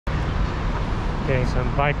Getting some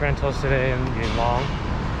bike rentals today in Yuen Long.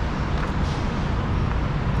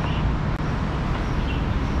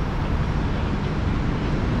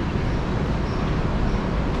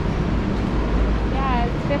 Yeah,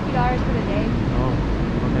 it's $50 for the day. Oh,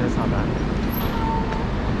 okay, that's not bad.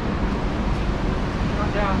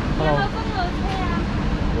 Hello.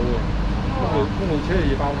 公路車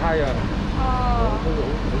易爆胎啊！哦，都好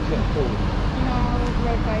似人高。No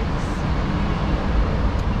road bikes.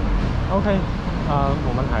 OK，冇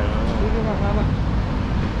問題啦。呢啲啱啦，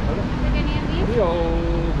係咯。 Like any of 呢 these? 度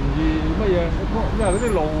唔易乜嘢，因為嗰啲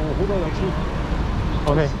路好多路黐。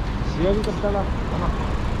OK。試嗰啲得唔得啦？咁啊，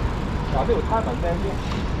嗱呢條胎痕靚啲。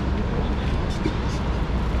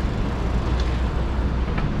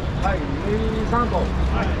係呢3部。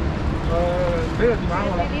係。俾個電話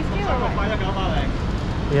我啦。These two or what?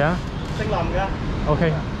 Yeah. 姓林嘅。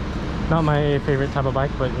Okay. Not my favorite type of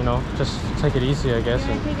bike, but you know, just take it easy, I guess. You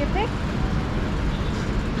want to take a pic?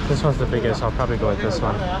 This one's the biggest. I'll probably go with this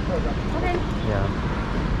one. Okay. Yeah.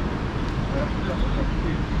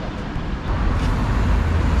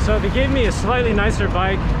 So they gave me a slightly nicer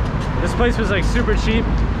bike. This place was like super cheap,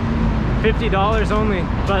 $50 only,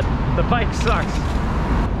 but the bike sucks.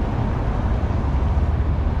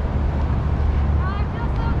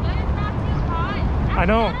 I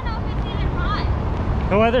know. I don't know if it's even hot.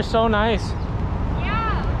 The weather's so nice.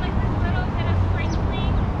 Yeah, with like this little bit of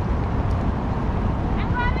sprinkling. I'm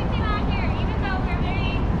glad we came out here, even though we're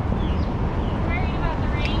very worried about the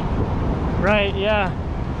rain. Right, yeah.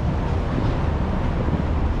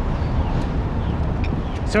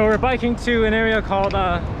 So we're biking to an area called,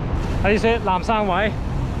 how do you say it? Lam Sang Wai. If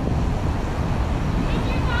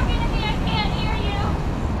you're talking to me, I can't hear you.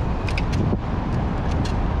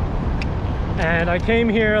 And I came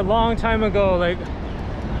here a long time ago, like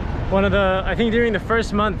I think during the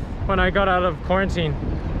first month when I got out of quarantine.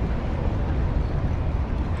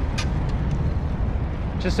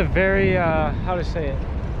 Just a very, how to say it,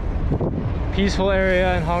 peaceful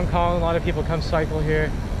area in Hong Kong. A lot of people come cycle here.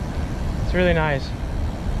 It's really nice.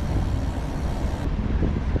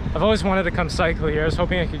 I've always wanted to come cycle here. I was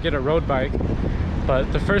hoping I could get a road bike, but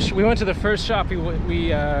we went to the first shop,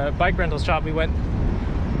 bike rental shop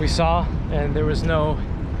we saw, and there was no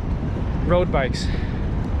road bikes.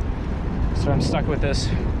 So I'm stuck with this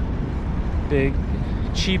big,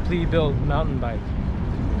 cheaply built mountain bike.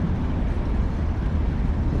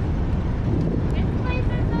 This place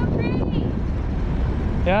is so pretty.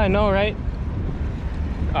 Yeah, I know, right?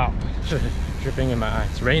 Oh, dripping in my eye.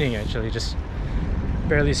 It's raining actually, just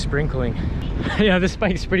barely sprinkling. Yeah, this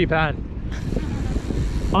bike's pretty bad.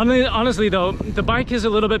 Honestly though, the bike is a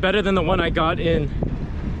little bit better than the one I got in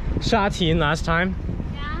Shatin last time.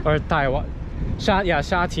 Yeah? Or Taiwan.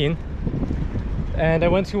 Shatin. And I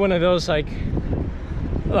went to one of those like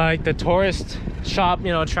the tourist shop,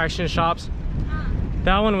 you know, attraction shops.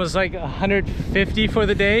 That one was like 150 for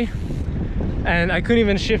the day, and I couldn't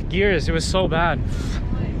even shift gears. It was so bad.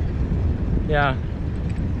 Yeah.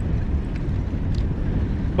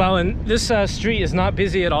 Well, and this street is not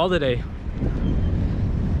busy at all today.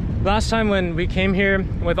 Last time when we came here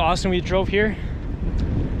with Austin, we drove here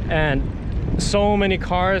and so many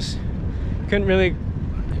cars, couldn't really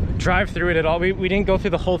drive through it at all. We didn't go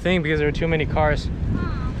through the whole thing because there were too many cars.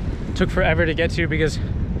 It took forever to get to because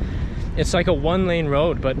it's like a one-lane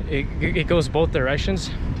road, but it goes both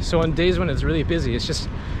directions. So on days when it's really busy, it's just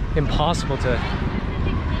impossible to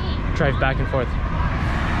drive back and forth.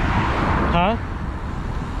 Huh?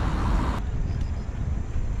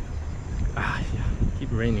 Ah, yeah.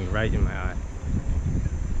 Keep raining right in my eye.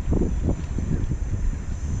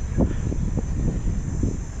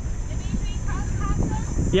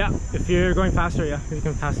 Yeah, if you're going faster, yeah, you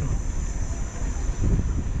can pass them.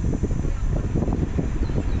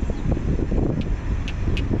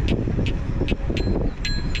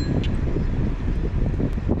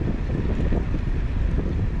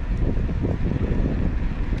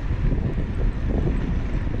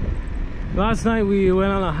 Last night we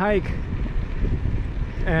went on a hike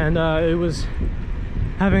and it was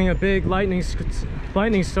having a big lightning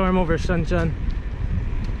storm over Shenzhen.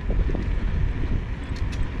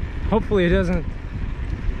 Hopefully it doesn't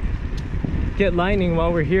get lightning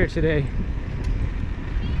while we're here today.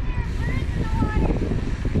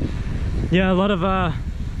 Yeah, a lot of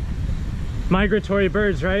migratory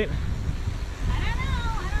birds, right? I don't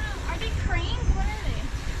know. Are they cranes? What are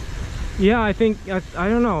they? Yeah, I think, I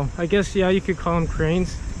don't know. I guess, yeah, you could call them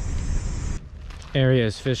cranes. Area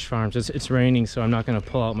is fish farms. It's raining, so I'm not going to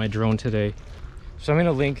pull out my drone today. So I'm going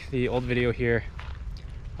to link the old video here.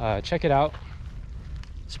 Check it out.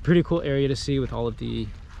 It's a pretty cool area to see with all of the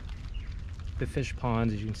the fish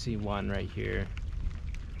ponds. As you can see, one right here.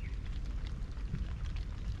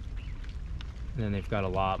 And then they've got a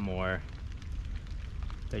lot more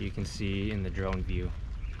that you can see in the drone view.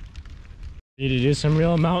 Need to do some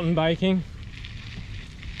real mountain biking.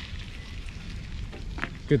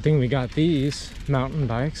 Good thing we got these mountain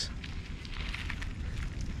bikes.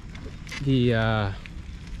 The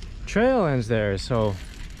trail ends there, so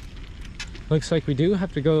looks like we do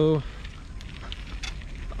have to go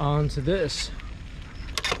on to this.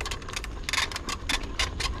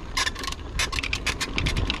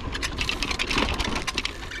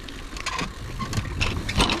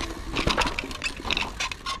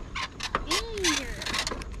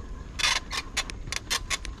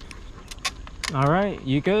 All right,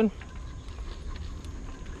 you good?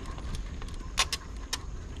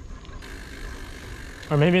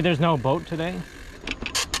 Or maybe there's no boat today?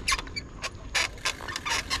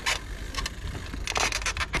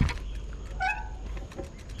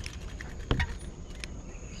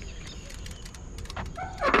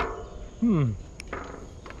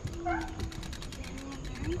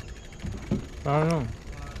 I don't know.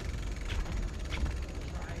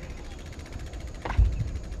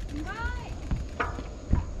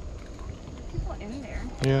 People in there.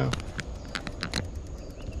 Yeah.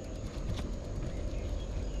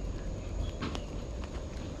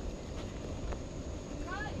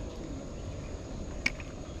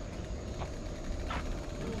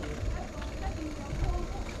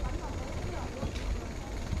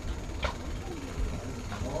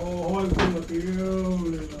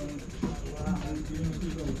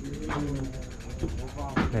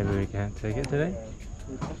 Maybe we can't take it today?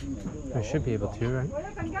 We should be able to, right?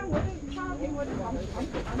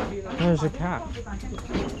 There's a cat.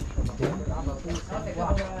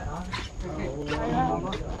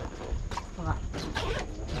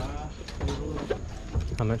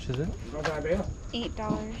 How much is it? $8.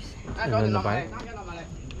 And then the bike?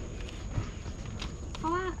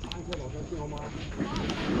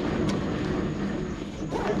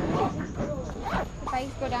 The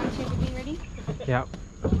bikes go down too, to be ready? Yep.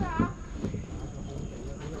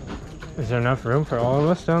 Is there enough room for all of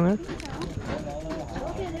us down there?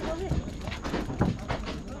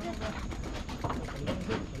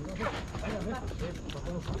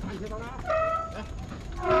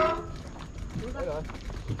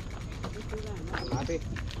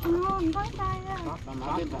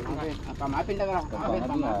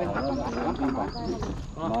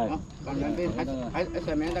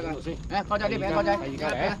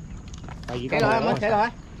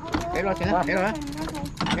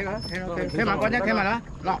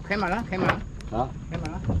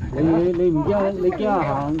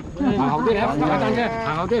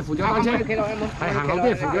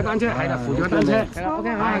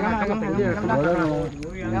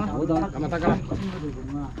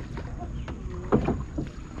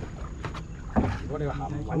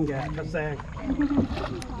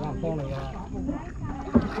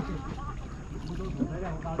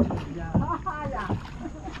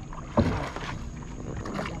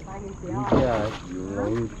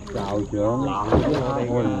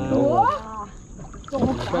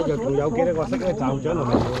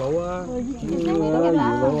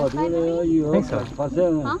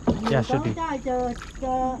 Yeah, should be. Are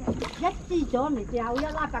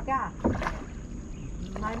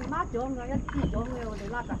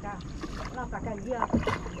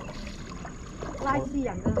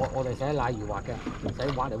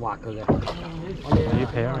you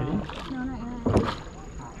pay already?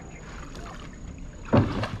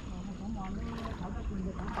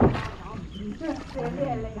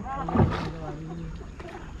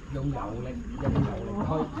 No,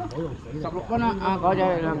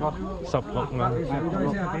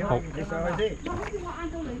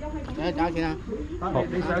 not yet.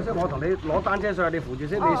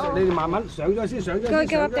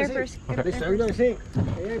 Go up there first.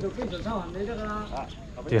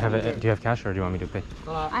 Do you have cash or do you want me to pay?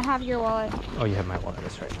 I have your wallet. Oh, you have my wallet,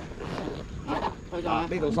 that's right.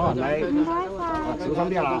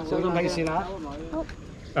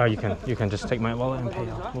 You can just take my wallet and pay.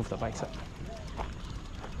 I'll move the bikes up.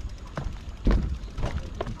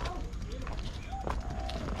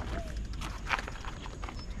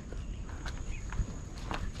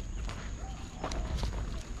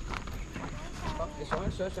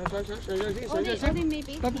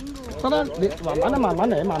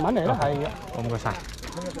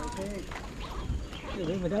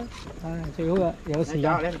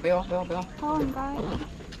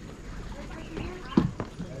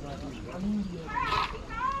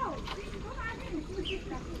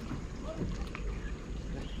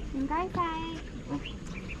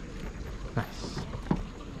 Nice.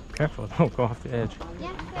 Careful, don't go off the edge.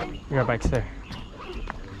 Yes, sir. Your bike's there.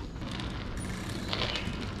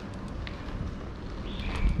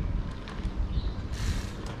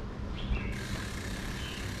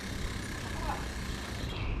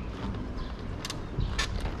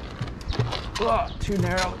 Oh, too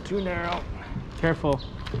narrow, too narrow. Careful.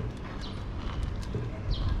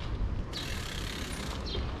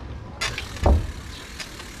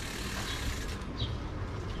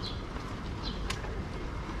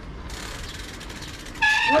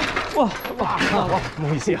 Wow, wow, 唔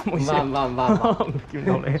好意思啊，唔好意思啊，唔見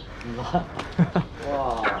到你。哇。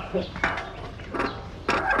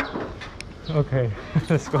Okay,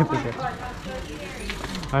 let's go this way.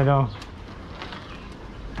 I know.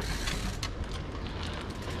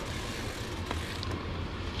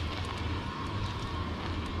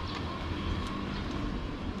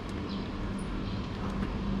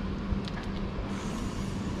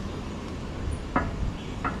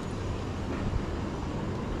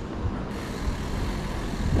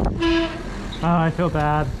 Oh, I feel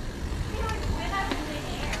bad.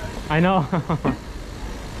 I know. That was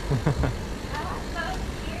so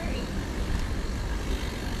scary.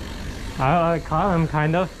 I caught him,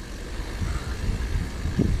 kind of.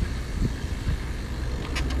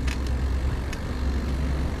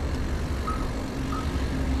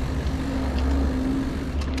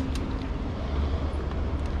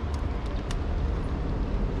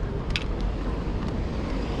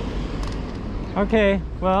 Okay,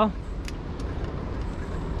 well.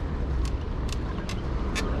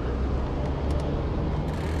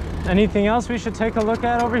 Anything else we should take a look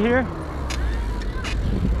at over here?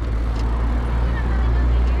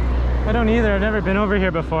 I don't either. I've never been over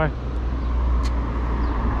here before.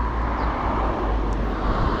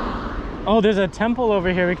 Oh, there's a temple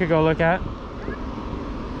over here we could go look at.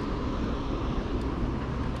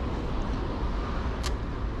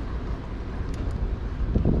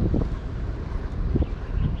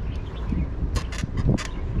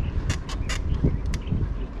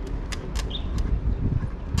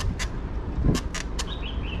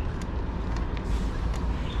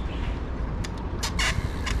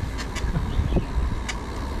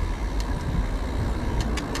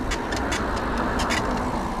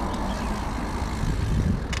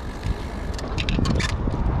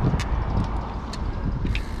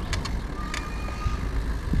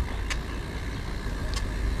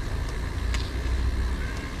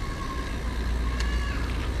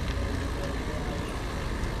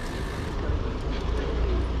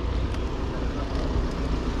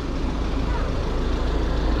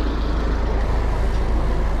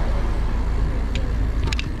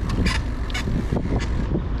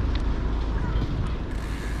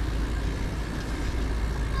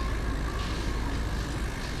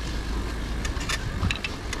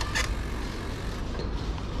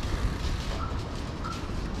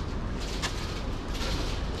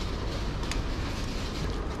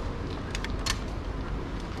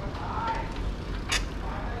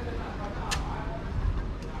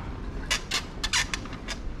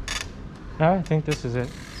 I think this is it.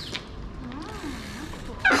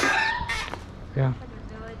 Yeah.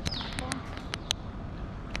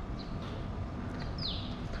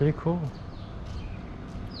 Pretty cool.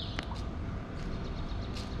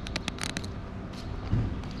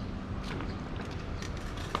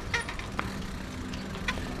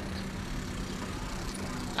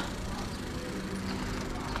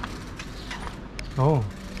 Oh.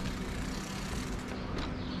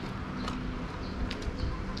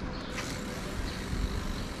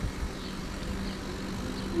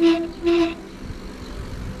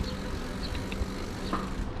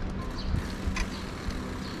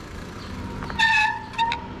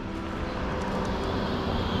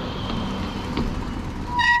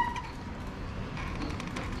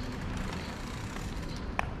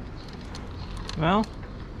 Well,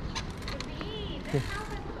 This house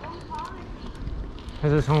has its own policy.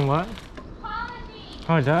 has its own what? Policy.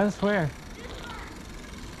 Oh, it does? Where?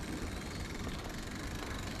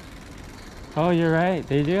 Oh, you're right.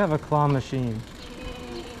 They do have a claw machine.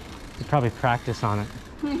 You probably practice on it.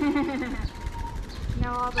 Know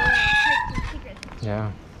all the little tricks and secrets.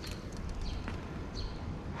 Yeah.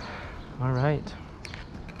 All right.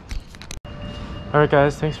 Alright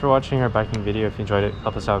guys, thanks for watching our biking video. If you enjoyed it,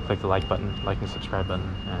 help us out, click the like button, like and subscribe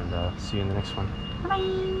button, and see you in the next one.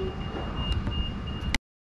 Bye.